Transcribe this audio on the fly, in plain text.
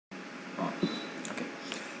Okay.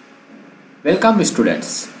 Welcome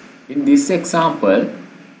students. In this example,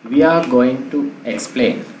 we are going to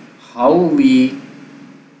explain how we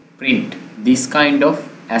print this kind of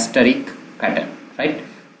asterisk pattern, right?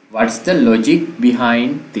 What's the logic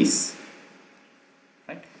behind this,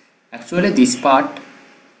 right? Actually, this part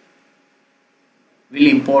will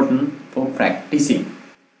important for practicing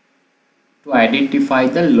to identify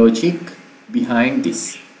the logic behind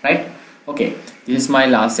this, right? Okay, this is my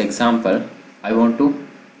last example. I want to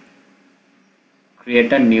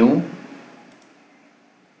create a new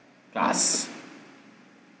class.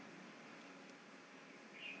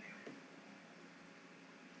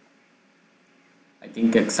 I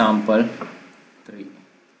think example 3.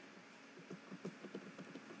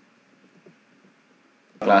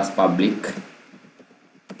 Class public.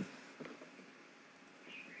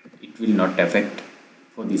 It will not affect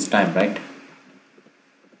for this time, right?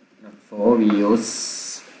 Not for, we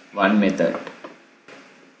use one method.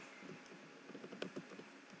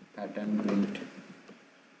 Pattern print.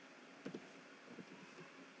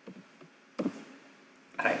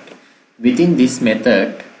 Right. Within this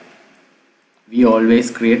method, we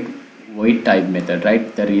always create void type method,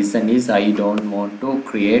 right? The reason is I don't want to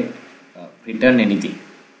create return anything.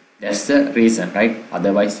 That's the reason, right?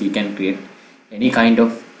 Otherwise we can create any kind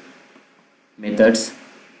of methods,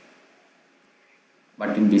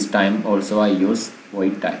 but in this time also I use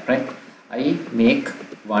void type, right? I make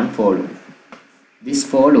one for loop. This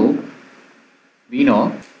for loop, we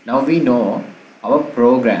know our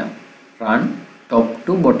program run top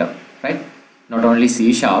to bottom, right? Not only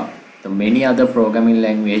C#, the many other programming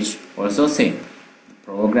language also same. The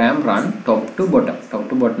program run top to bottom. Top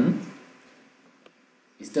to bottom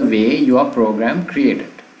is the way your program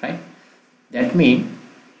created, right? That means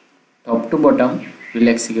top to bottom will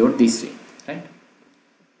execute this way, right?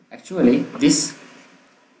 Actually, this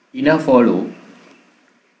inner for loop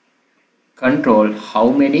control how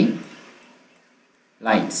many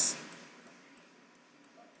lines,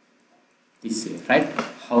 this way, right?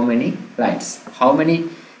 How many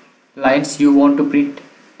lines you want to print.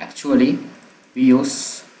 Actually we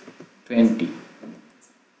use 20.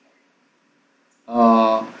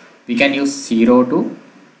 We can use 0 to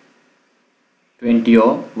 20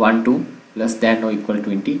 or 1 to less than or equal to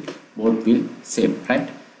 20, both will same, right?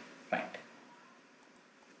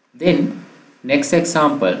 Then next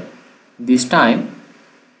example, this time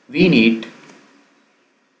we need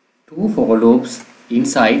 2 for loops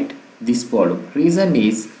inside this for loop. Reason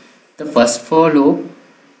is the first for loop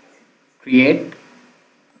create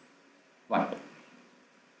what?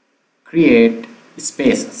 Create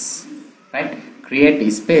spaces, right?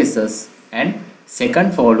 Create spaces, and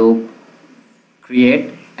second for loop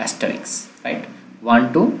create asterisks, right?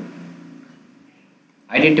 Want to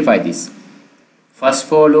identify this. First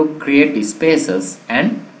for loop create spaces,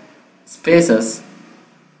 and spaces,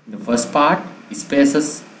 the first part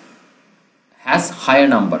spaces has higher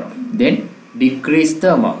number of, then decrease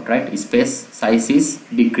the amount, right? Space size is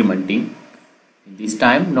decrementing. This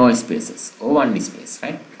time no spaces or one space,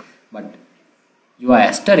 right? But your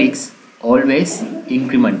asterisk always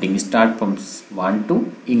incrementing, start from 1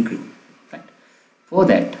 to increment, right? For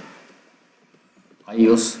that I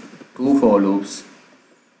use 2 for loops,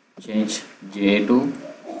 change j to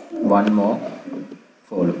one more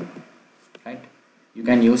for loop, right? You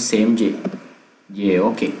can use same j,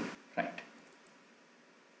 okay, right?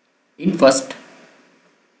 In first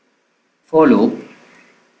for loop,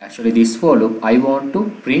 actually this for loop I want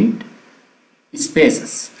to print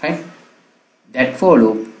spaces, right? That for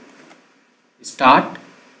loop start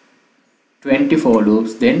 20 for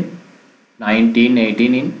loops, then 19,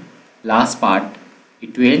 18, in last part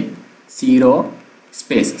it will 0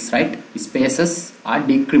 spaces, right? Spaces are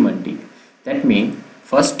decrementing. That means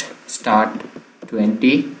first start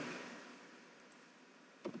 20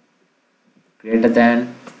 greater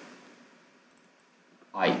than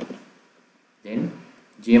I, then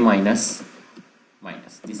j minus.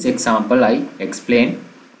 This example I explain.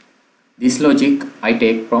 This logic I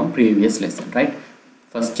take from previous lesson, right?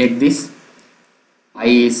 First check this. I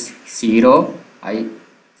is 0.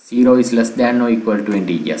 0 is less than or equal to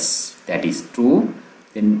 20. Yes, that is true.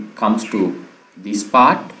 Then comes to this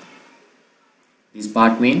part. This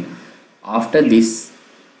part means after this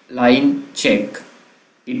line check,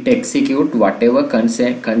 it execute whatever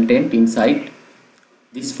content inside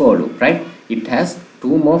this for loop, right? It has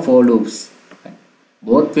 2 more for loops, right?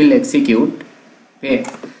 Both will execute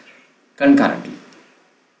concurrently,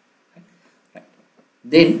 right?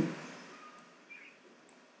 Then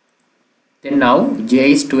now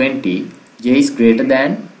j is 20, j is greater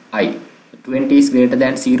than I, 20 is greater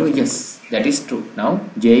than 0. Yes, that is true. Now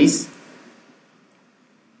j is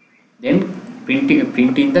then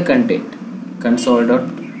printing the content. Console dot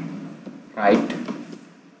write.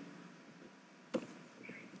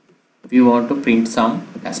 We want to print some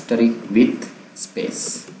asterisk with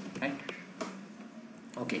space, right?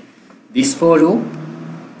 Okay, this for loop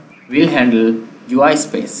will handle UI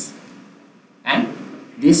space, and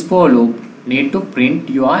this for loop need to print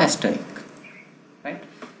your asterisk, right?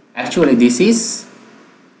 Actually this is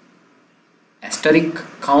asterisk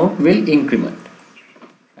count will increment,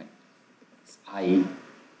 right? I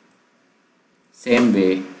same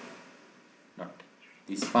way, not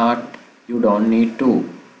this part you don't need to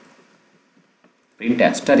print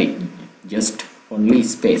asterisk, just only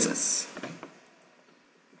spaces.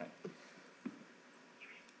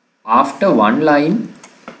 After one line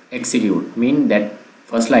execute, mean that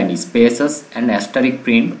first line is spaces and asterisk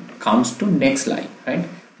print comes to next line, right?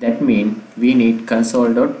 That mean we need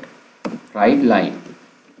console dot write line,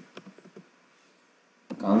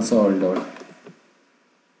 console dot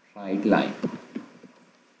write line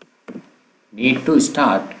need to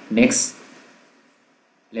start next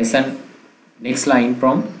lesson, next line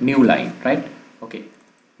from new line, right? Okay,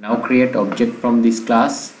 now create object from this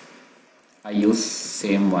class. I use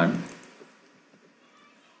same one,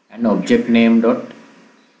 and object name dot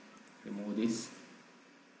remove this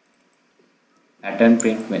pattern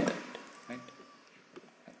print method, right?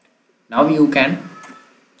 Now you can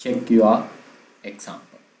check your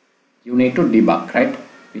example. You need to debug, right?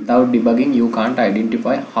 Without debugging you can't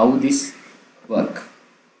identify how this work,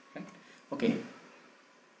 right? Okay,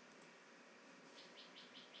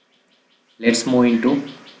 let's move into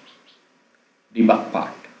debug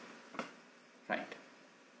part, right?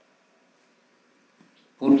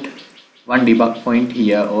 Put one debug point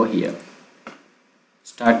here or here.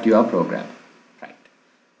 Start your program, right?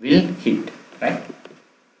 Will hit, right?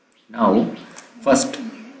 Now first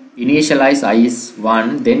initialize I is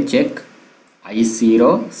 1, then check I is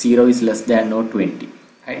 0, 0 is less than or 20,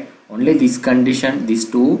 right? Only this condition, these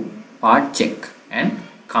two part check and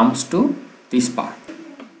comes to this part.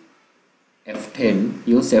 F10,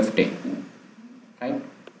 use F10, right?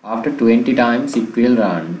 After 20 times it will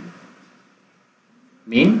run,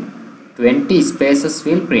 mean 20 spaces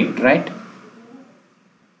will print, right?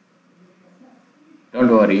 Don't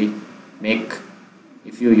worry, make,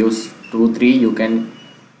 if you use 2 3 you can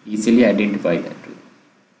easily identify that.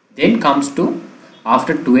 Then comes to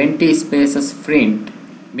after 20 spaces print,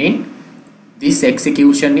 mean this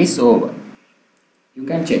execution is over. You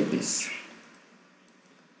can check this.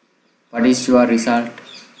 What is your result,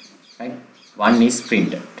 right? 1 is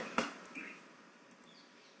printed.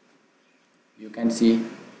 You can see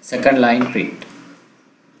second line print,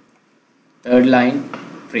 third line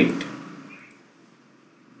print,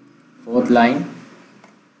 fourth line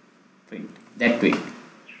print. That way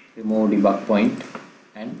remove debug point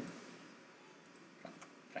and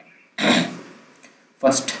right.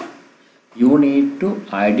 First you need to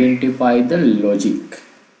identify the logic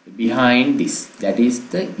behind this. That is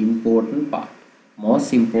the important part,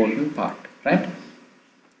 most important part, right?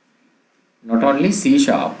 Not only C#,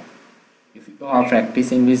 if you are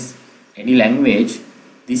practicing with any language,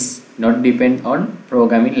 this not depend on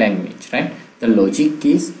programming language, right? The logic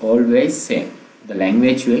is always same, the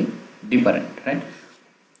language will different, right?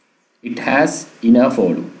 It has inner for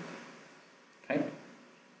loop, right?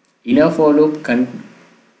 Inner for loop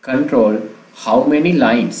control how many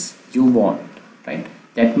lines you want, right?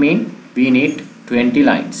 That means we need 20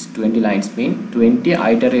 lines. 20 lines mean 20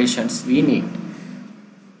 iterations we need.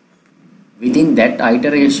 Within that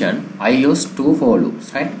iteration I use 2 for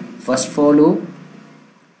loops, right? First for loop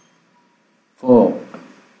for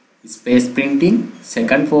space printing,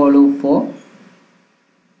 second for loop for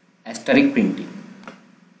asterisk printing.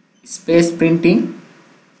 Space printing,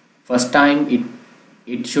 first time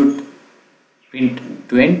it should print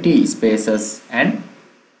 20 spaces and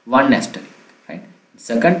 1 asterisk, right?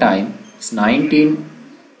 Second time it's 19,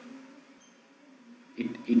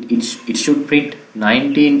 it should print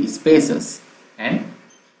 19 spaces and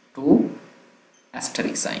 2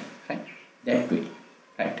 asterisk sign, right? That way,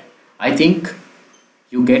 right? I think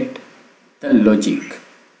you get the logic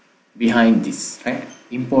behind this, right?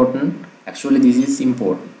 Important, actually this is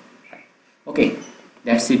important, right? Okay,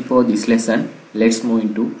 that's it for this lesson. Let's move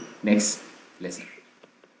into next lesson.